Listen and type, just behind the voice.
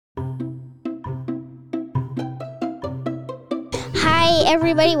Hey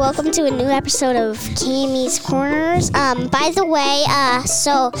everybody, welcome to a new episode of Cami's Corners. By the way,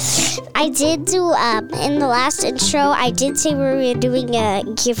 so I did do, in the last intro, I did say we were doing a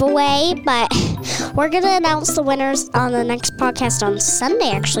giveaway, but we're going to announce the winners on the next podcast on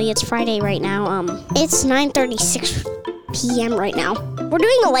Sunday, actually. It's Friday right now. It's 9:36 p.m. right now. We're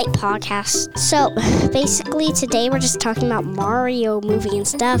doing a light podcast. So basically today we're just talking about Mario movie and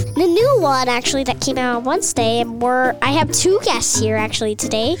stuff. The new one actually that came out on Wednesday, and I have two guests here actually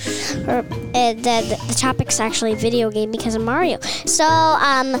today. The topic's actually video game because of Mario. So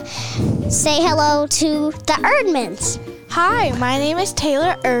say hello to the Erdmans. Hi, my name is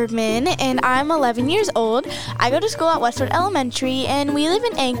Taylor Erdman, and I'm 11 years old. I go to school at Westwood Elementary, and we live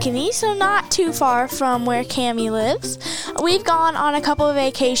in Ankeny, so not too far from where Cami lives. We've gone on a couple of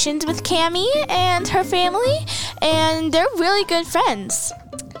vacations with Cami and her family, and they're really good friends.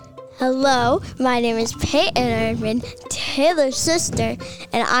 Hello, my name is Peyton Erdman, Taylor's sister,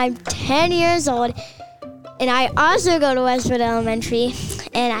 and I'm 10 years old, and I also go to Westwood Elementary,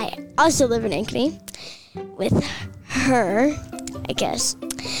 and I also live in Ankeny with her, I guess.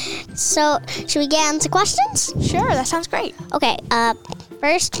 So, should we get into questions? Sure, that sounds great. Okay,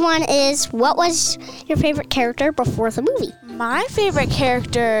 first one is, what was your favorite character before the movie? My favorite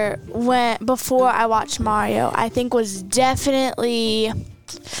character before I watched Mario, I think, was definitely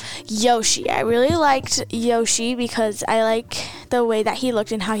Yoshi. I really liked Yoshi because I like the way that he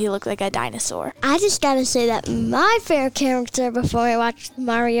looked and how he looked like a dinosaur. I just gotta say that my favorite character before I watched the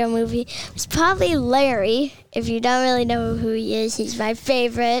Mario movie was probably Larry. If you don't really know who he is, he's my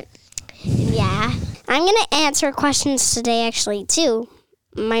favorite. Yeah. I'm going to answer questions today, actually, too.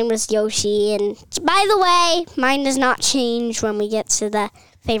 Mine was Yoshi, and by the way, mine does not change when we get to the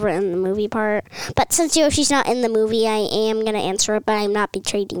favorite in the movie part. But since Yoshi's not in the movie, I am going to answer it, but I'm not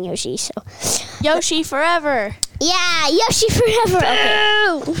betraying Yoshi, so. Yoshi forever. Yeah, Yoshi forever.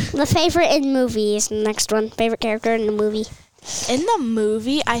 Okay. The favorite in movie is the next one. Favorite character in the movie. In the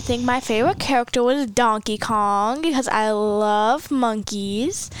movie, I think my favorite character was Donkey Kong because I love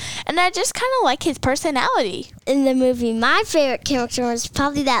monkeys, and I just kind of like his personality. In the movie, my favorite character was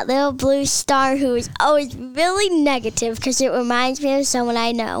probably that little blue star who is always really negative because it reminds me of someone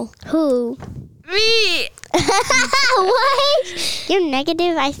I know. Who? Me! What? You're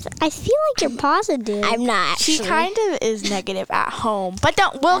negative? I feel like you're positive. I'm not, actually. She kind of is negative at home, but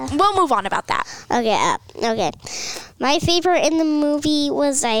we'll move on about that. Okay. My favorite in the movie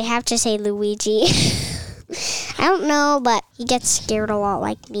was, I have to say, Luigi. I don't know, but he gets scared a lot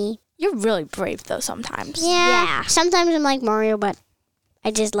like me. You're really brave, though, sometimes. Yeah. Sometimes I'm like Mario, but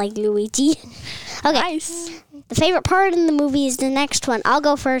I just like Luigi. Okay. Nice. The favorite part in the movie is the next one. I'll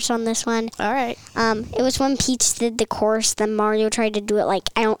go first on this one. All right. It was when Peach did the course, then Mario tried to do it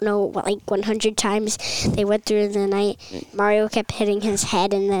 100 times. They went through the night. Mario kept hitting his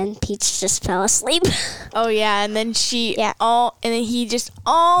head, and then Peach just fell asleep. Oh yeah, and then and then he just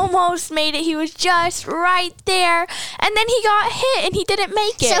almost made it. He was just right there, and then he got hit, and he didn't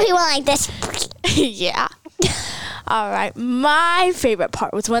make it. So he went like this. Yeah. All right. My favorite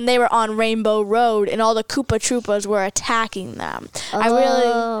part was when they were on Rainbow Road and all the Koopa Troopas were attacking them.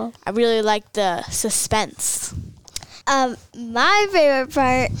 Oh. I really liked the suspense. My favorite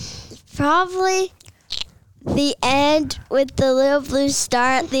part is probably the end with the little blue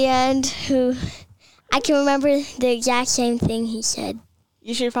star at the end who I can remember the exact same thing he said.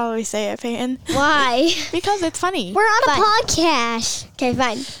 You should probably say it, Peyton. Why? Because it's funny. We're on a podcast. Okay,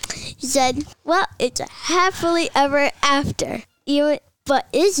 fine. He said, well, it's a happily ever after. But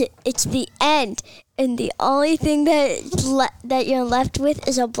is it? It's the end. And the only thing that you're left with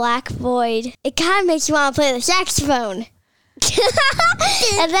is a black void. It kind of makes you want to play the saxophone.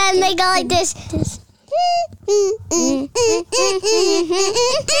 And then they go like this.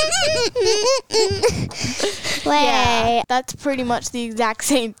 Wait. Yeah, that's pretty much the exact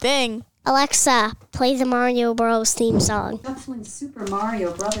same thing. Alexa, play the Mario Bros. Theme song. Shuffling Super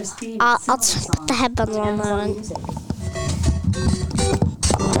Mario Brothers theme. I'll put the headphones on.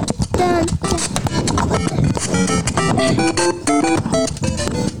 Dun,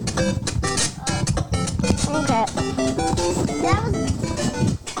 Okay.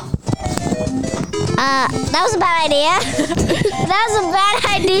 That was a bad idea. That was a bad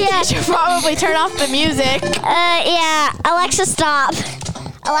idea. You should probably turn off the music. Yeah. Alexa, stop.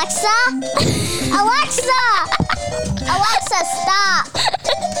 Alexa? Alexa! Alexa, stop!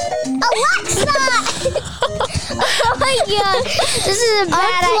 Alexa! Oh my god. This is a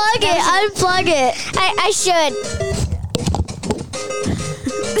bad idea. Unplug it. I should.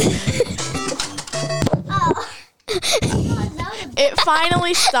 Oh. It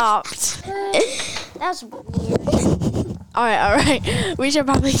finally stopped. That was weird. All right. We should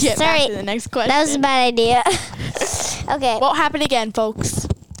probably get back to the next question. That was a bad idea. Okay. Won't happen again, folks.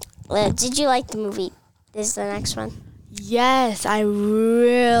 Did you like the movie? This is the next one. Yes, I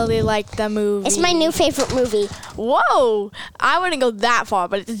really like the movie. It's my new favorite movie. Whoa! I wouldn't go that far,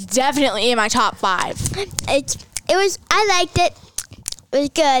 but it's definitely in my top 5. I liked it. It was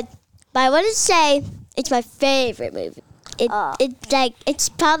good. But I wouldn't say it's my favorite movie. It's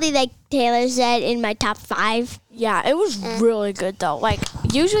probably like Taylor said in my top 5. Yeah, it was really good though. Like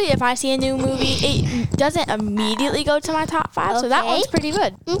usually if I see a new movie, it doesn't immediately go to my top 5, so that one's pretty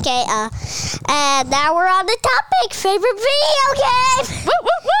good. Okay, and now we're on the topic, favorite video game. Woo, woo,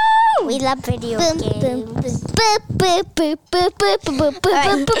 woo! We love video games. All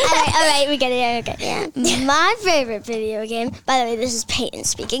right, we get it. Okay. Yeah. My favorite video game, by the way, this is Peyton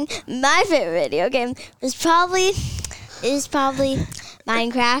speaking. My favorite video game is probably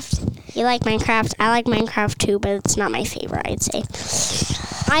Minecraft. You like Minecraft? I like Minecraft too, but it's not my favorite, I'd say.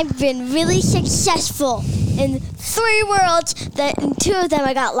 I've been really successful in 3 worlds. In 2 of them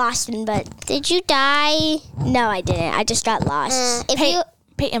I got lost in, but Did you die? no, I didn't. I just got lost.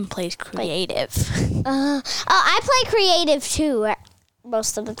 Peyton plays creative. I play creative too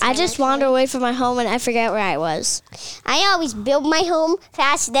most of the time. I just wander away from my home and I forget where I was. I always build my home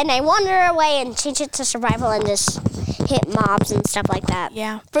fast, then I wander away and change it to survival and just hit mobs and stuff like that.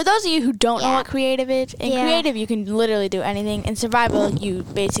 Yeah. For those of you who don't know Yeah. what creative is, in Yeah. creative you can literally do anything. In survival, you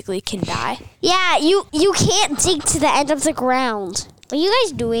basically can die. Yeah, you can't dig to the end of the ground. What are you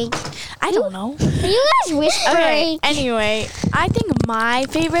guys doing? I don't know. Are you guys whispering? Okay. Anyway, I think my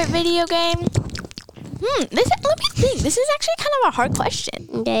favorite video game. Let me think. This is actually kind of a hard question.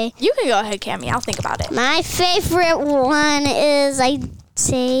 Okay. You can go ahead, Cami. I'll think about it. My favorite one is, I'd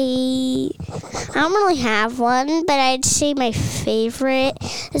say, I don't really have one, but I'd say my favorite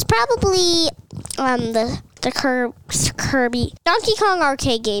is probably the Kirby Donkey Kong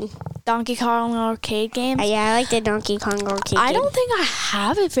arcade game. Donkey Kong arcade games. Yeah, I like the Donkey Kong arcade game. I don't think I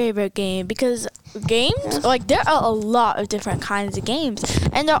have a favorite game because games, like, there are a lot of different kinds of games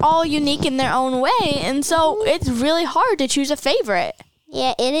and they're all unique in their own way, and so it's really hard to choose a favorite.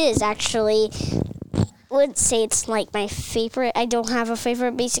 Yeah, it is actually. I would say it's like my favorite. I don't have a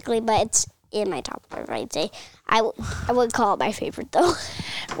favorite basically, but it's in my top 5, I'd say. I would call it my favorite though.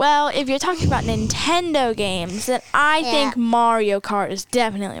 Well, if you're talking about Nintendo games, then I think Mario Kart is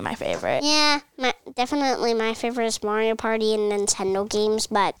definitely my favorite. Yeah, definitely my favorite is Mario Party and Nintendo games,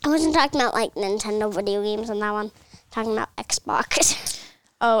 but I wasn't talking about like Nintendo video games on that one. I'm talking about Xbox.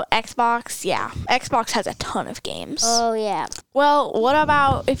 Oh, Xbox, yeah. Xbox has a ton of games. Oh yeah. Well, what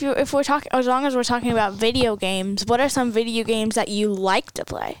about if we're talking, as long as we're talking about video games, what are some video games that you like to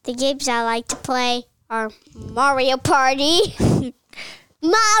play? The games I like to play are Mario Party.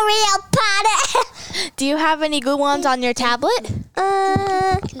 Mario Party! Do you have any good ones on your tablet?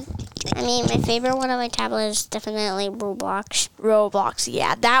 I mean, my favorite one on my tablet is definitely Roblox. Roblox,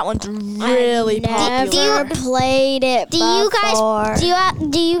 yeah. That one's really popular. Never played it Do you before. guys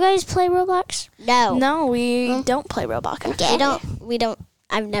do you guys play Roblox? No. No, we don't play Roblox. We don't.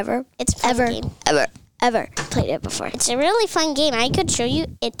 I've never. It's a fun game. Ever played it before. It's a really fun game. I could show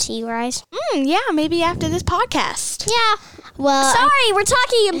you it to you guys. Yeah, maybe after this podcast. Yeah. Well, Sorry, we're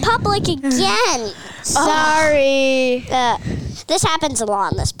talking in public again. sorry. This happens a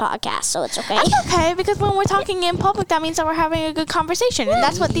lot on this podcast, so it's okay. That's okay, because when we're talking in public, that means that we're having a good conversation, and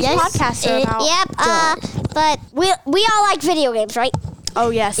that's what these podcasts are about. Yep. But we all like video games, right? Oh,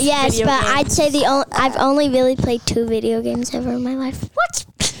 yes. Yes, video but games. I'd say I've only really played 2 video games ever in my life. What?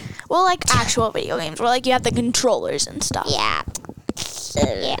 Well, like actual video games, where like you have the controllers and stuff. Yeah.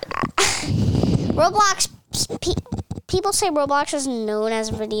 Yeah. Roblox. People say Roblox is known as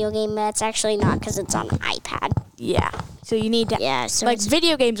a video game, but it's actually not because it's on an iPad. Yeah. So you need to. Yeah, so like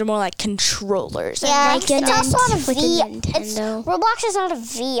video games are more like controllers. Yeah, like it's also on a freaking VR. Roblox is on a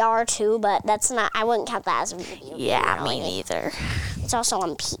VR too, but that's not. I wouldn't count that as a video game. Yeah, really. me neither. It's also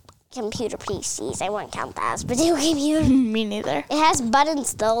on computer PCs. I wouldn't count that as a video game either. Me neither. It has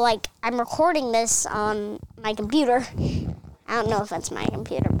buttons though. Like I'm recording this on my computer. I don't know if that's my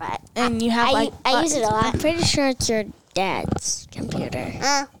computer, but And you have I use it a lot. I'm pretty sure it's your dad's computer.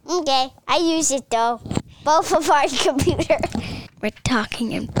 Okay. I use it though. Both of our computer. We're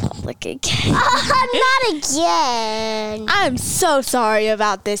talking in public again. Not again. I'm so sorry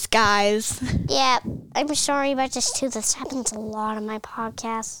about this, guys. Yeah, I'm sorry about this too. This happens a lot on my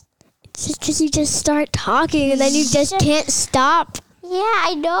podcast. It's just because you just start talking and then you just can't stop. Yeah,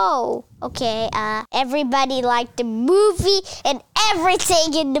 I know. Okay, everybody liked the movie and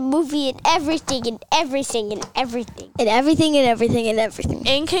everything in the movie and everything and everything and everything. And everything and everything and everything.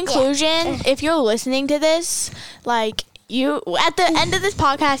 In conclusion, if you're listening to this, like, You at the end of this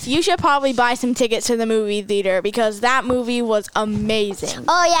podcast, you should probably buy some tickets to the movie theater because that movie was amazing.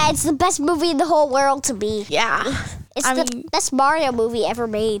 Oh yeah, it's the best movie in the whole world to me. Yeah. It's the best Mario movie ever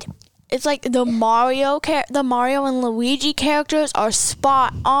made. It's like the Mario and Luigi characters are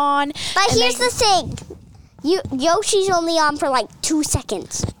spot on. But here's the thing. Yoshi's only on for like 2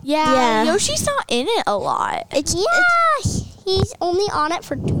 seconds. Yeah. Yoshi's not in it a lot. He's only on it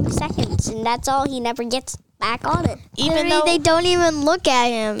for 2 seconds, and that's all. He never gets back on it. Even though they don't even look at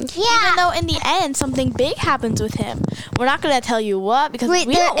him. Yeah. Even though in the end something big happens with him. We're not going to tell you what because we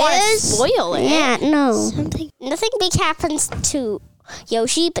don't want to spoil it. Yeah, no. Nothing big happens to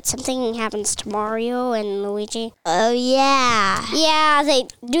Yoshi, but something happens to Mario and Luigi. Oh, yeah. Yeah, they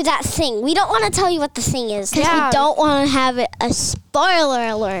do that thing. We don't want to tell you what the thing is. Because we don't want to have it a spoiler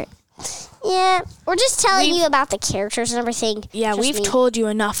alert. Yeah, we're just telling you about the characters and everything. Yeah, we've told you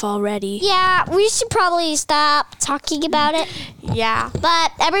enough already. Yeah, we should probably stop talking about it. Yeah.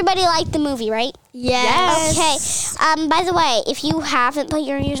 But everybody liked the movie, right? Yes. Okay. By the way, if you haven't put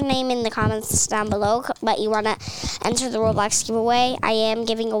your username in the comments down below, but you want to enter the Roblox giveaway, I am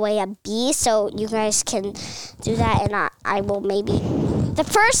giving away a bee, so you guys can do that, and I will maybe... The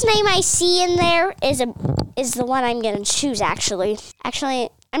first name I see in there is the one I'm going to choose, actually. Actually,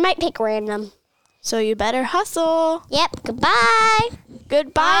 I might pick random. So you better hustle. Yep. Goodbye.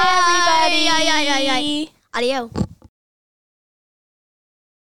 Goodbye, everybody. Adios.